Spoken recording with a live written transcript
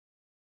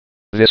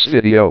This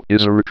video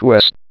is a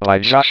request by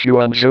Joshua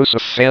and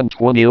Joseph Fan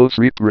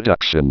 2003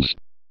 Productions.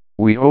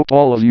 We hope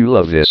all of you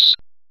love this.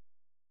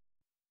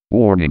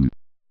 Warning.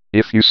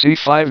 If you see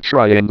 5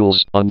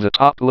 triangles on the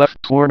top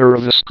left corner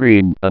of the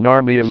screen, an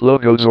army of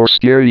logos or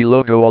scary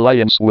logo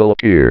alliance will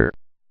appear.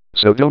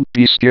 So don't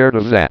be scared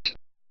of that.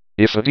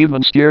 If a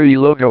demon scary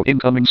logo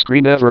incoming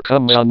screen ever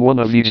comes on one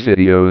of these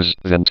videos,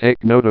 then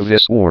take note of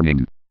this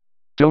warning.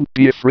 Don't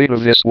be afraid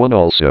of this one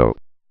also.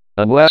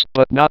 And last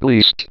but not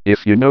least,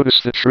 if you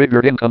notice the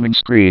triggered incoming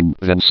screen,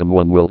 then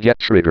someone will get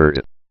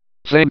triggered.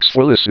 Thanks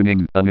for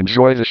listening, and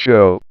enjoy the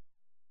show.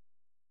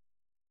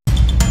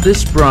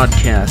 This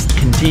broadcast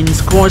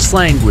contains coarse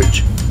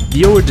language.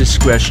 Viewer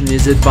discretion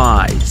is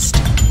advised.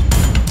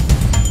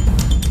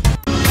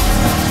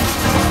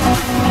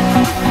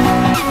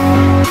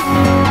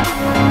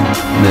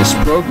 This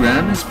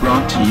program is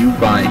brought to you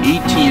by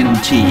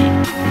AT&T,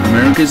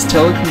 America's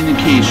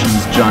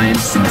telecommunications giant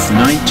since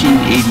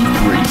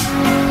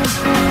 1983.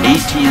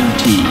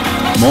 AT&T,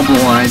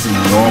 mobilizing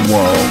your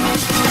world.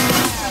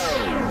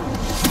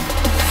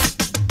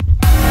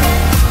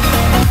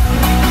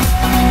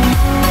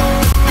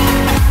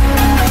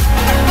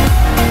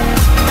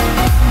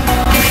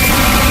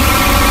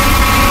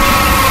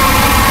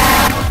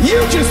 You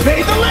just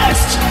made the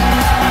list!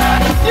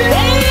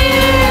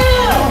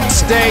 Yeah!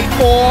 Stay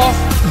off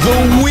the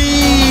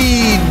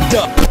weed!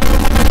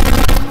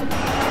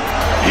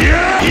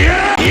 Yeah,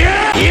 yeah,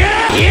 yeah,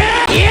 yeah,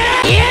 yeah,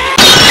 yeah, yeah!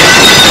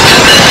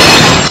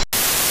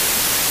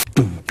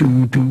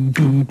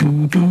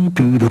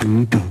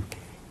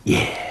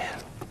 Yeah.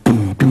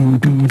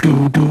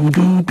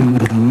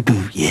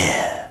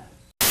 Yeah.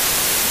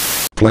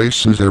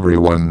 Places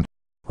everyone.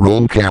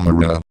 Roll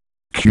camera.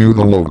 Cue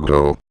the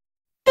logo.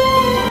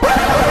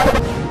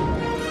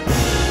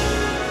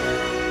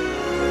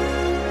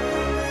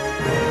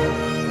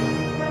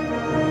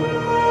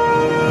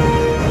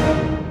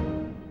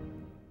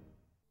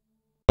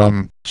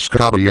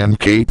 Scotty and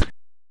Kate?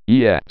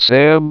 Yeah,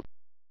 Sam?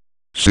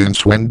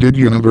 Since when did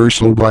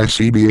Universal buy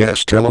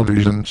CBS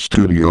Television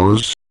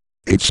Studios?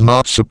 It's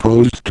not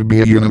supposed to be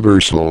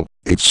Universal,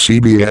 it's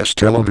CBS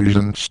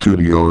Television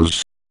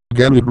Studios.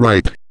 Get it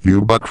right,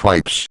 you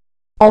buckwipes.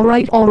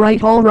 Alright.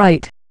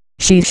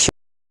 Sheesh.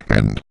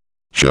 And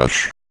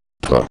shush.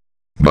 The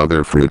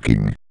mother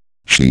freaking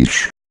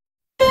sheesh.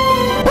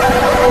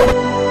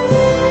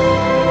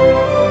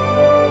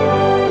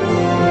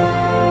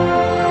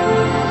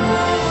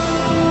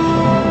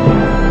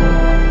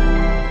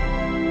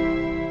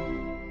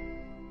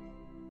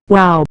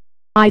 Wow.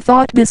 I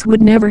thought this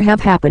would never have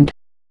happened.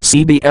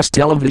 CBS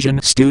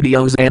Television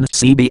Studios and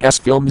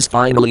CBS Films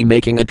finally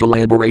making a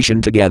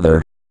collaboration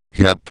together.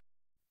 Yep.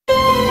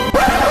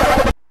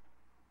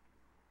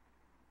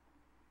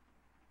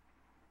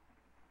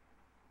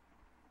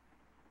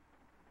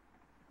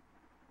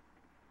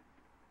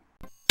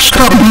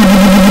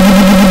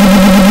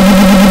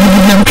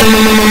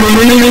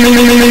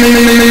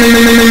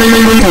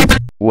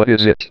 What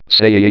is it,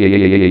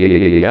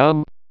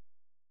 Sam?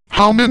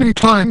 How many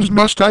times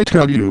must I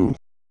tell you?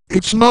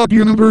 It's not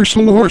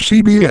Universal or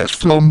CBS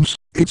Films,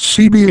 it's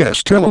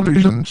CBS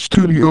Television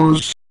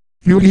Studios.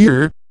 You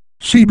hear?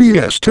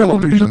 CBS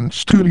Television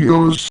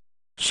Studios.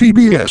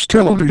 CBS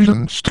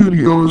Television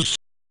Studios.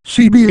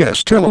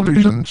 CBS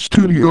Television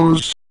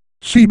Studios.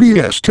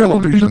 CBS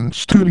Television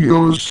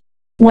Studios.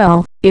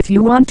 Well, if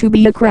you want to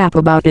be a crap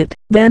about it,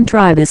 then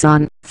try this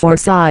on, for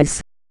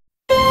size.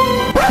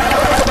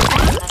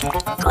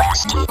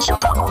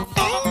 Klasky-Csupo.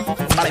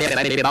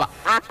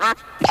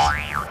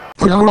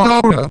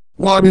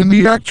 What in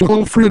the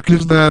actual frick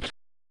is that?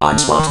 I'm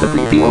Spot the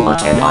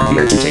Previewer and I'm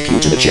here to take you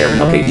to the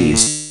chariot of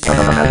Hades.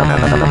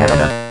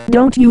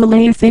 Don't you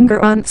lay a finger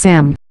on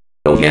Sam.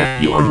 Oh yeah,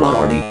 you're what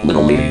army,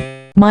 little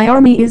lady? My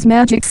army is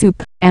magic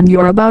soup, and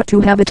you're about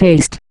to have a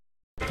taste.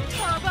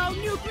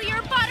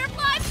 Turbo-nuclear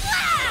butterfly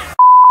blast!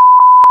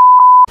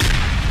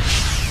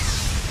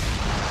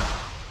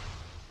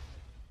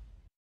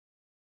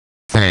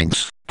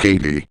 Thanks,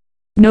 Katie.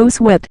 No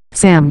sweat,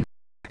 Sam.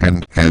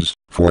 And as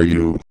for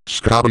you,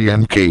 Scotty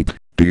and Kate,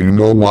 do you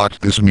know what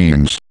this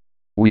means?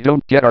 We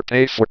don't get our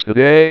pay for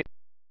today.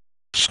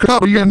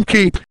 Scotty and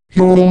Kate,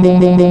 you're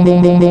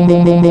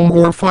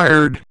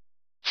fired.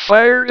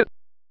 Fired?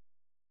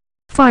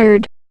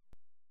 Fired.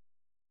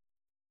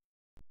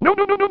 No,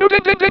 crap,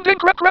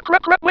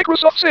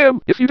 Microsoft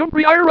Sam. If you don't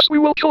rehire us, we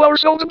will kill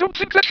ourselves, and don't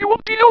think that you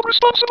won't be held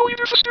responsible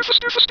either.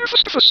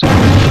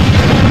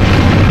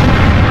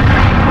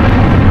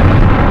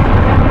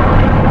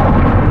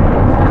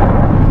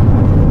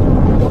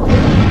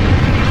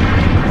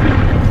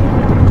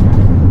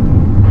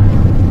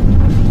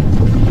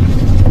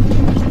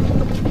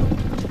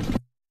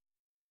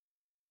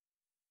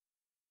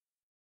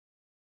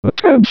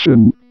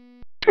 Attention!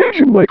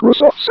 Paging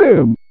Microsoft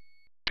Sam!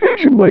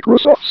 Paging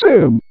Microsoft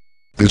Sam!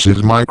 This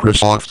is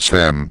Microsoft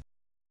Sam.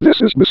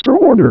 This is Mr.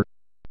 Warner.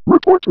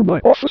 Report to my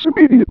office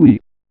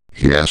immediately.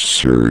 Yes,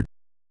 sir.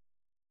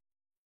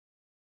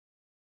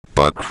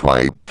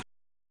 Buckwipe.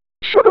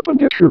 Shut up and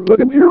get your butt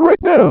in here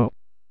right now.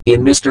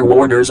 In Mr.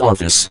 Warner's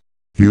office.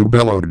 You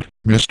bellowed,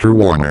 Mr.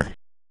 Warner.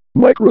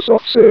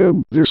 Microsoft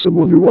Sam, there's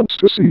someone who wants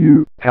to see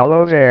you.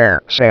 Hello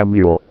there,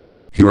 Samuel.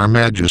 Your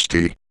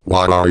Majesty,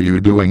 what are you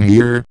doing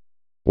here?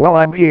 Well,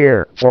 I'm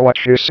here for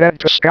what you said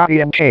to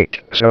Scotty and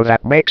Kate, so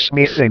that makes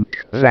me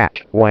think that,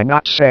 why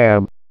not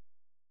Sam?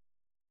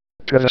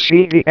 To the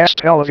CBS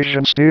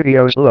Television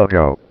Studios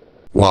logo.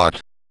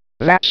 What?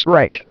 That's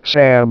right,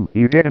 Sam,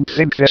 you didn't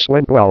think this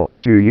went well,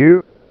 do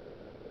you?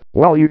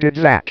 Well, you did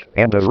that,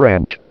 and a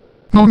rent.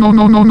 No.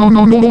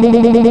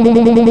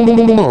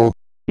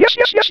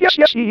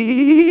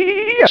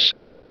 Yes.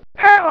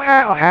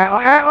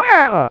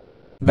 How.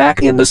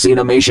 Back in the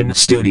Cinemation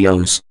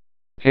Studios.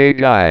 Hey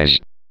guys.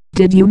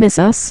 Did you miss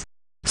us?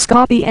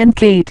 Scotty and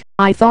Kate,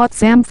 I thought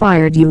Sam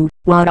fired you.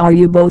 What are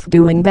you both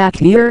doing back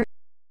here?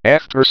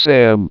 After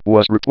Sam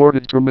was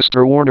reported to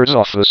Mr. Warner's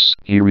office,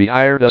 he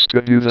rehired us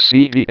to do the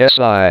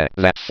CBSI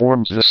that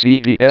forms the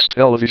CBS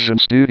Television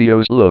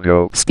Studios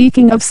logo.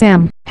 Speaking of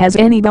Sam, has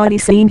anybody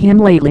seen him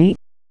lately?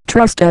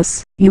 Trust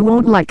us, you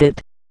won't like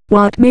it.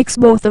 What makes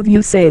both of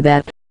you say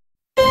that?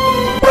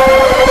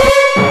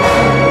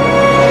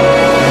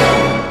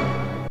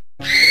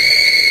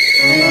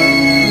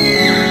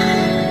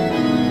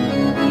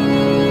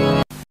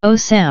 Oh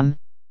Sam,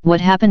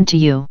 what happened to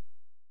you?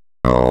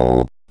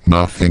 Oh,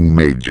 nothing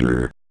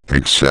major,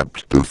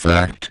 except the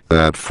fact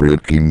that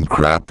freaking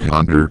crap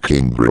Hunter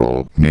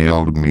Kimbrell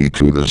nailed me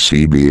to the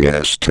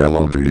CBS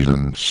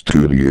Television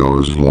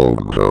Studios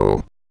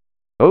logo.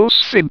 Oh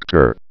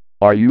Sphincter,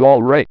 are you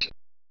alright?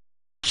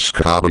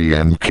 Scotty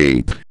and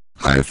Kate,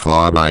 I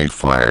thought I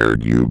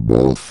fired you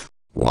both.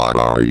 What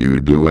are you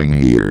doing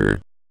here?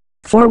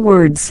 4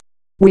 words.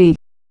 We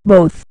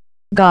both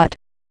got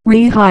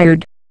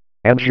rehired.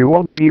 And you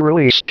won't be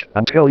released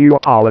until you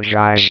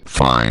apologize.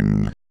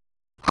 Fine.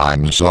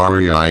 I'm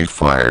sorry I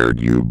fired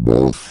you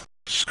both,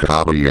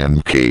 Scotty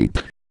and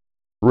Kate.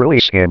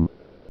 Release him.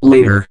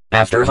 Later,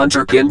 after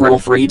Hunter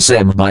Kimbrell freed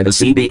Sam by the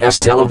CBS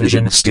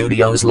Television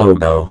Studios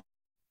logo.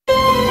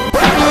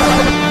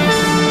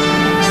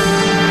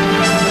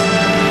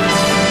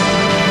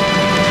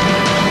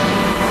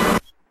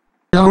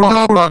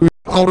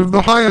 Out of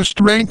the highest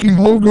ranking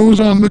logos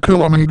on the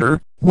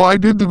kilometer, why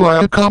did the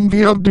Viacom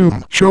of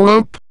Doom show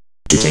up?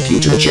 To take you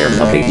to the chair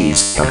of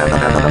Hades.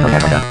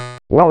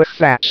 Well, if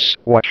that's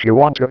what you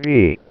want to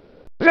be,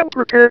 then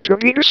prepare to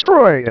be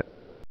destroyed.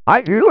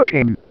 Are you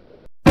looking?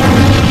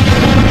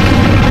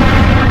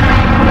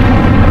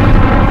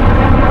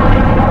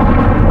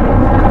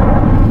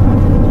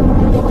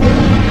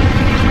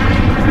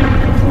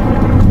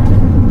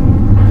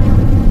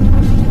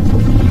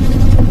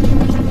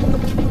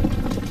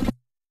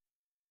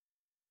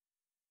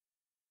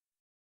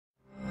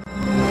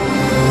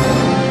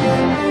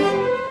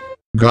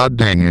 God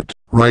dang it,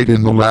 right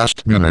in the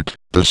last minute,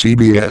 the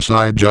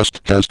CBSI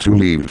just has to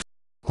leave.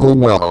 Oh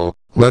well,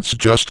 let's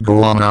just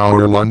go on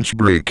our lunch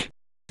break.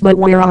 But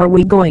where are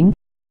we going?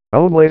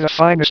 Only the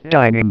finest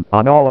dining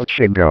on all of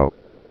Chingo.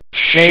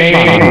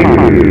 Shame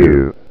on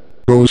you.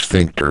 Go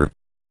Sphincter.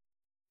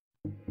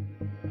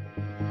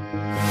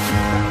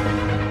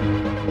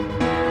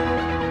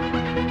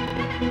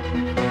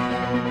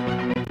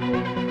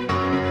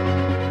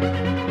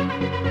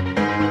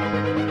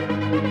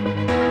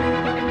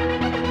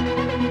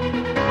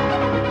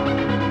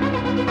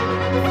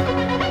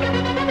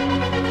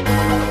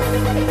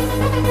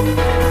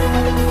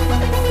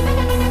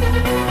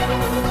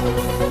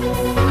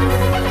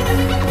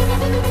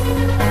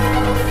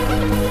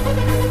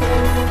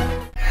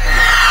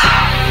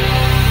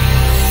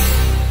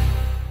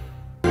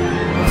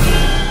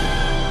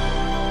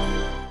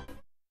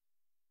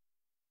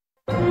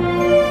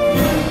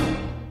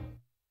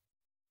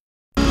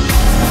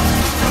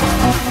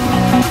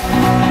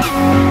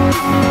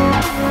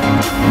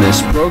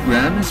 This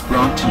program is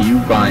brought to you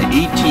by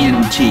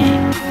AT&T,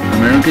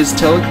 America's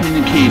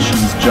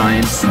telecommunications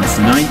giant since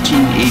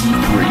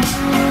 1983.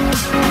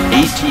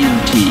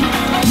 AT&T,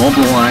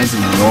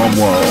 mobilizing your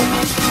world.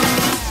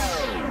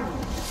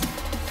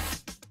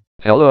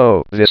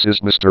 Hello, this is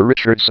Mr.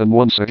 Richardson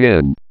once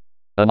again.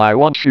 And I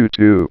want you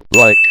to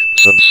like,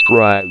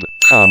 subscribe,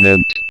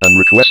 comment, and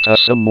request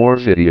us some more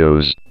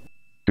videos.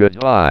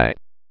 Goodbye.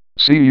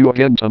 See you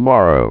again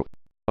tomorrow.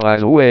 By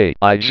the way,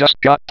 I just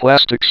got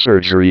plastic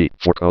surgery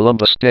for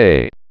Columbus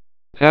Day.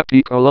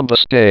 Happy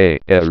Columbus Day,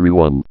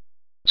 everyone.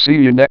 See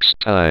you next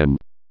time.